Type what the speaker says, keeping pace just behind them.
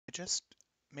I just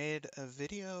made a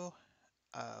video,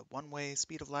 one-way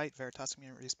speed of light, Veritasium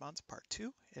unit response, part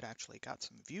 2. It actually got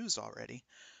some views already,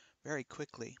 very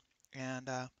quickly. And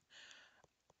I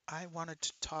wanted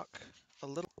to talk a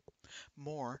little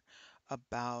more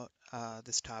about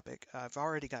this topic. I've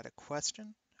already got a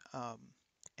question, um,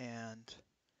 and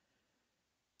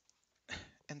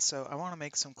so I want to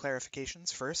make some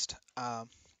clarifications first.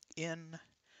 In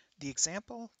the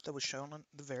example that was shown in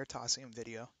the Veritasium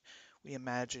video, we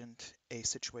imagined a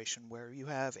situation where you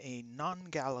have a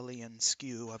non-Galilean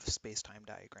skew of a space-time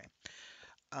diagram.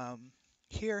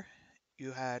 Here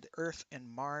you had Earth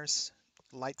and Mars,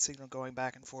 light signal going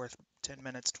back and forth 10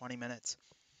 minutes, 20 minutes.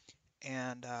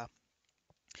 And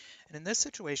in this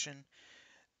situation,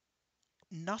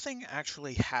 nothing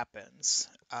actually happens.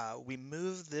 We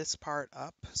move this part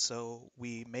up, so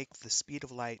we make the speed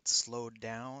of light slow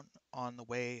down on the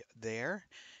way there.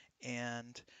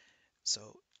 And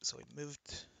so we moved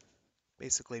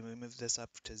this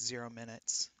up to 0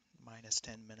 minutes, minus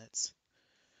 10 minutes.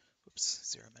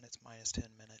 Oops, 0 minutes, minus 10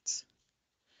 minutes.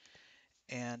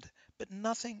 But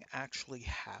nothing actually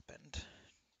happened.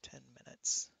 10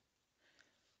 minutes,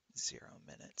 0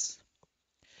 minutes.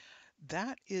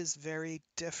 That is very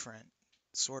different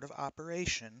sort of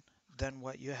operation than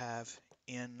what you have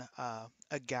in a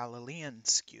Galilean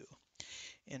skew.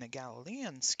 In a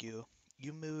Galilean skew,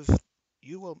 you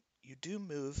do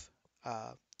move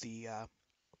the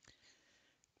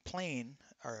plane,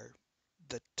 or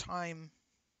the time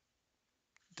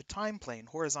plane,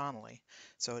 horizontally.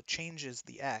 So it changes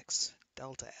the x,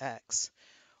 delta x,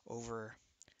 over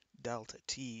delta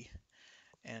t,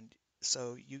 and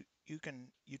so you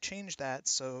change that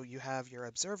so you have your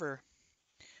observer.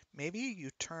 Maybe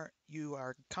you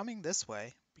are coming this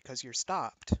way because you're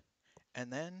stopped,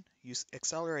 and then you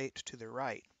accelerate to the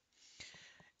right.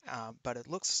 But it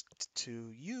looks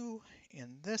to you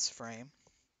in this frame,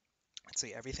 let's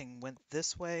see, everything went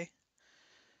this way.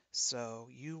 So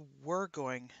you were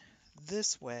going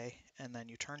this way, and then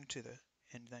you turned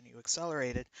and then you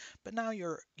accelerated, but now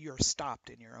you're stopped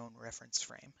in your own reference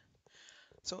frame.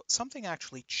 So something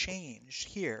actually changed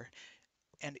here,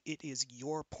 and it is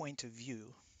your point of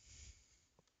view.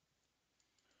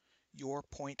 Your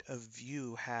point of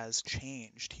view has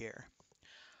changed here.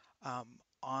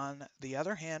 On the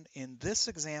other hand, in this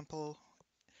example,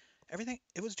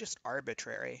 it was just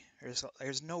arbitrary.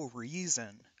 There's no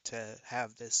reason to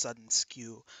have this sudden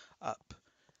skew up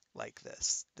like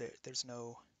this.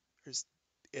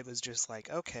 It was just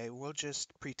like, okay, we'll just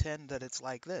pretend that it's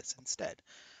like this instead.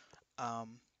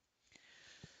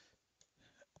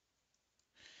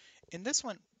 In this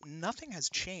one, nothing has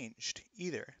changed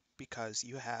either, because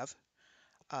you have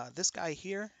this guy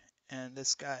here and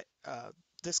this guy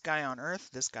on Earth,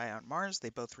 this guy on Mars. They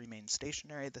both remain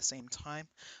stationary at the same time.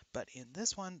 But in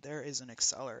this one, there is an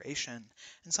acceleration,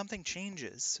 and something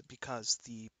changes because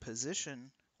the position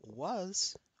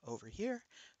was over here,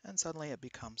 and suddenly it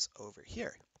becomes over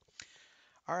here.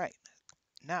 All right,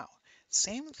 now,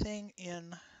 same thing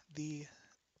in the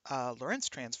Lorentz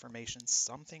transformation.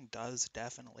 Something does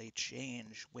definitely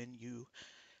change when you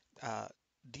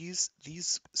these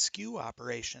skew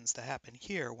operations that happen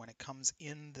here, when it comes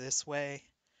in this way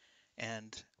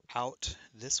and out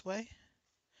this way,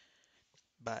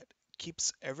 but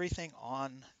keeps everything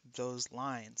on those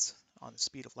lines, on the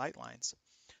speed of light lines.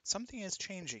 Something is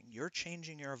changing. You're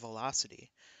changing your velocity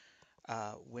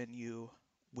when you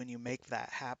make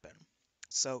that happen.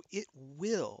 So it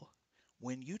will,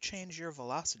 when you change your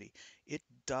velocity, it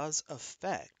does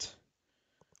affect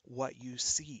what you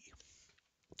see.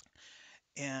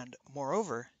 And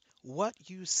moreover, what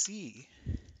you see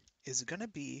is going to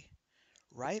be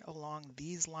right along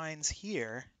these lines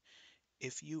here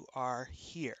if you are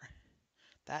here.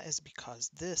 That is because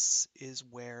this is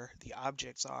where the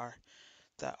objects are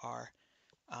that are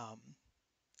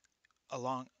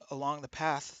along the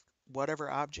path. Whatever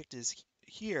object is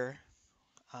here,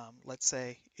 let's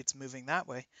say it's moving that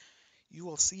way, you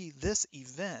will see this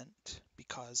event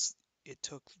because it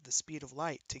took the speed of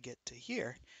light to get to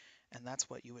here, and that's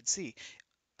what you would see.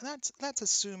 And that's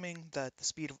assuming that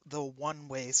the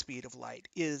one-way speed of light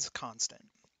is constant.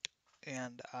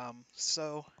 And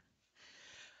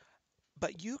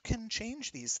but you can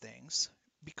change these things,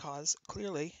 because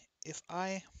clearly, if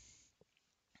I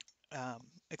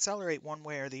accelerate one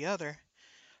way or the other,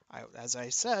 as I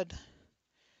said,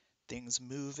 things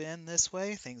move in this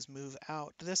way, things move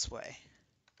out this way.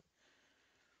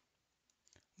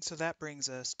 So that brings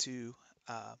us to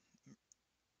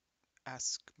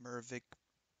Ask Mervik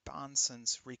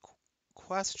Bonson's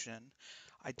question.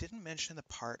 I didn't mention the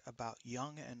part about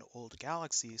young and old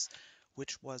galaxies.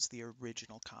 which was the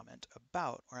original comment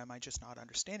about, or am I just not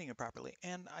understanding it properly?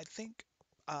 And I think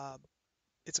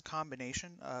it's a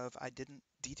combination of I didn't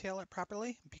detail it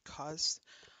properly because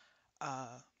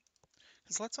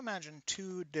let's imagine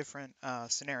two different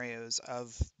scenarios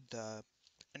the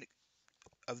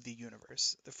of the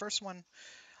universe. The first one,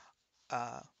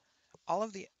 uh, all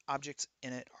of the objects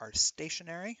in it are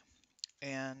stationary,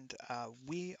 and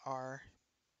we are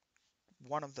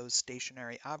one of those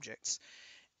stationary objects,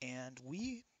 and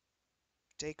we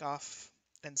take off,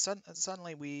 and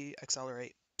suddenly we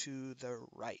accelerate to the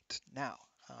right. Now,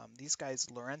 these guys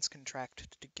Lorentz contract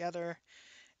together,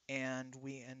 and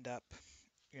we end up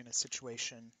in a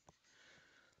situation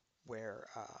where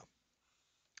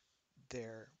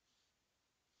they're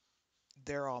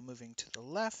all moving to the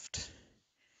left.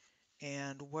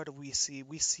 And what do we see?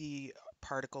 We see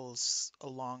particles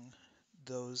along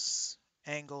those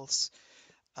angles.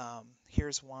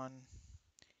 Here's one,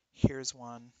 here's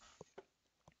one,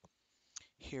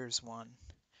 here's one,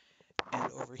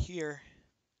 and over here,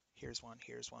 here's one,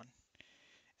 here's one.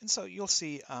 And so you'll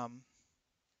see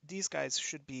these guys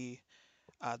should be,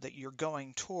 that you're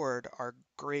going toward are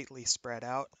greatly spread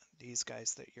out. These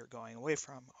guys that you're going away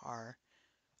from are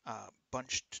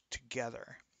bunched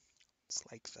together. It's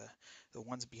like the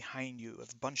ones behind you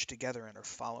have bunched together and are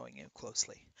following you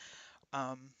closely.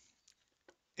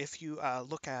 If you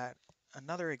look at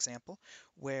another example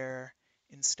where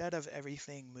instead of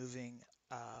everything moving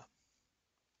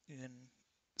in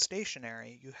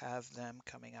stationary, you have them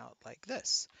coming out like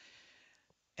this.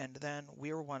 And then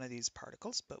we're one of these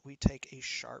particles, but we take a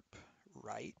sharp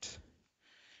right.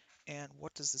 And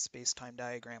what does the space-time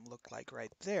diagram look like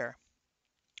right there?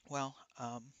 Well,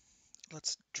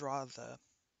 let's draw the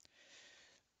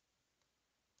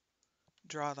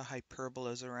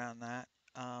hyperbolas around that.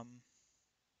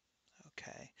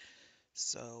 Okay,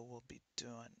 so we'll be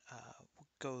doing, we'll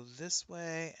go this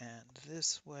way, and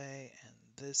this way, and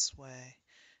this way,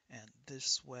 and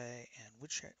this way, and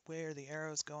which way are the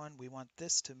arrows going? We want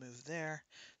this to move there,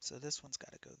 so this one's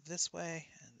got to go this way,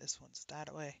 and this one's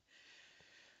that way,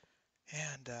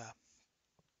 and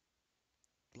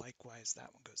likewise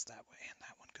that one goes that way, and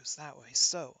that one goes that way.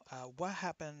 So what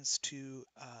happens to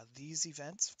these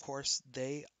events? Of course,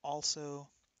 they also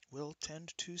will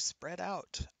tend to spread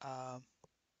out. Um,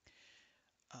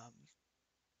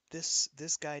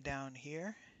 this guy down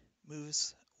here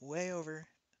moves way over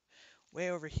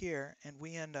here, and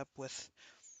we end up with,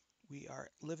 we are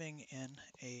living in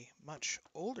a much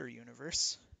older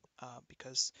universe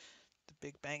because the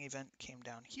Big Bang event came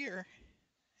down here,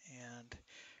 and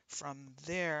from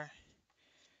there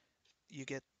you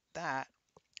get that,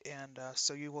 and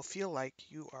so you will feel like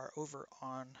you are over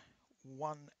on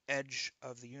one edge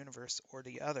of the universe or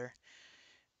the other,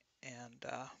 and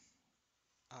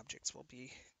objects will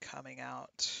be coming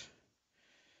out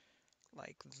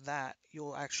like that.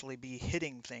 You'll actually be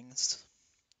hitting things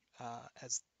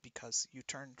because you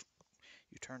turn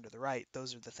to the right.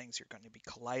 Those are the things you're going to be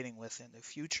colliding with in the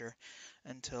future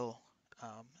until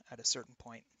at a certain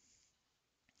point,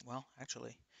 well,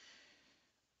 actually,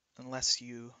 unless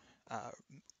you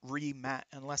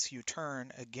unless you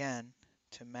turn again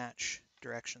to match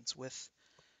directions with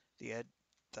the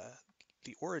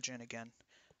origin again,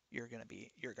 you're going to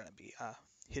be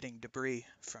hitting debris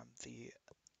from the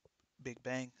Big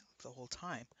Bang the whole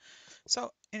time.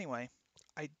 So anyway,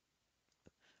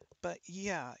 but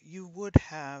yeah, you would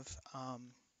have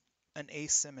an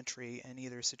asymmetry in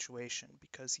either situation,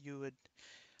 because you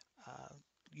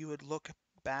would look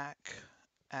back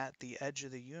at the edge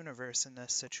of the universe in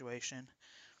this situation,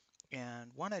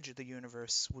 and one edge of the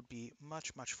universe would be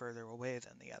much, much further away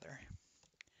than the other.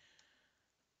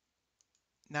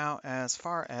 Now, as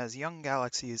far as young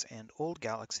galaxies and old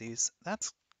galaxies,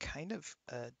 that's kind of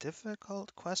a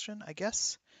difficult question, I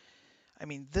guess. I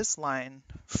mean, this line,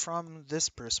 from this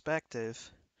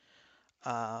perspective,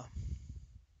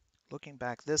 looking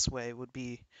back this way, would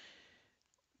be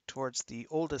towards the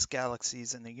oldest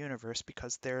galaxies in the universe,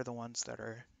 because they're the ones that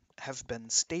have been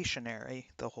stationary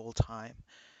the whole time.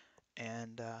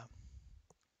 And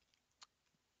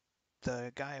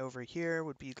the guy over here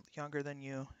would be younger than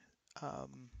you.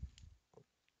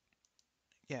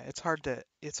 Yeah, it's hard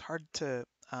to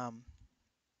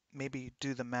maybe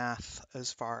do the math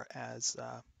as far as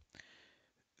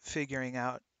figuring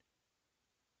out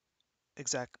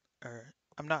or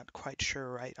I'm not quite sure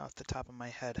right off the top of my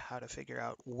head how to figure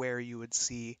out where you would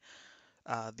see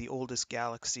the oldest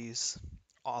galaxies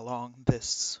along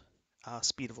this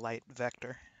speed of light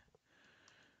vector.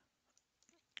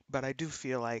 But I do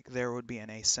feel like there would be an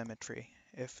asymmetry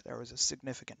if there was a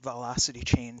significant velocity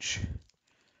change.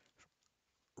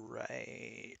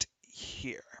 Right.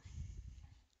 here.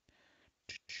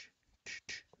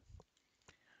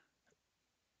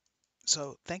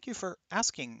 So thank you for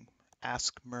asking,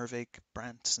 Ask Mervig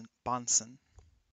Bonson.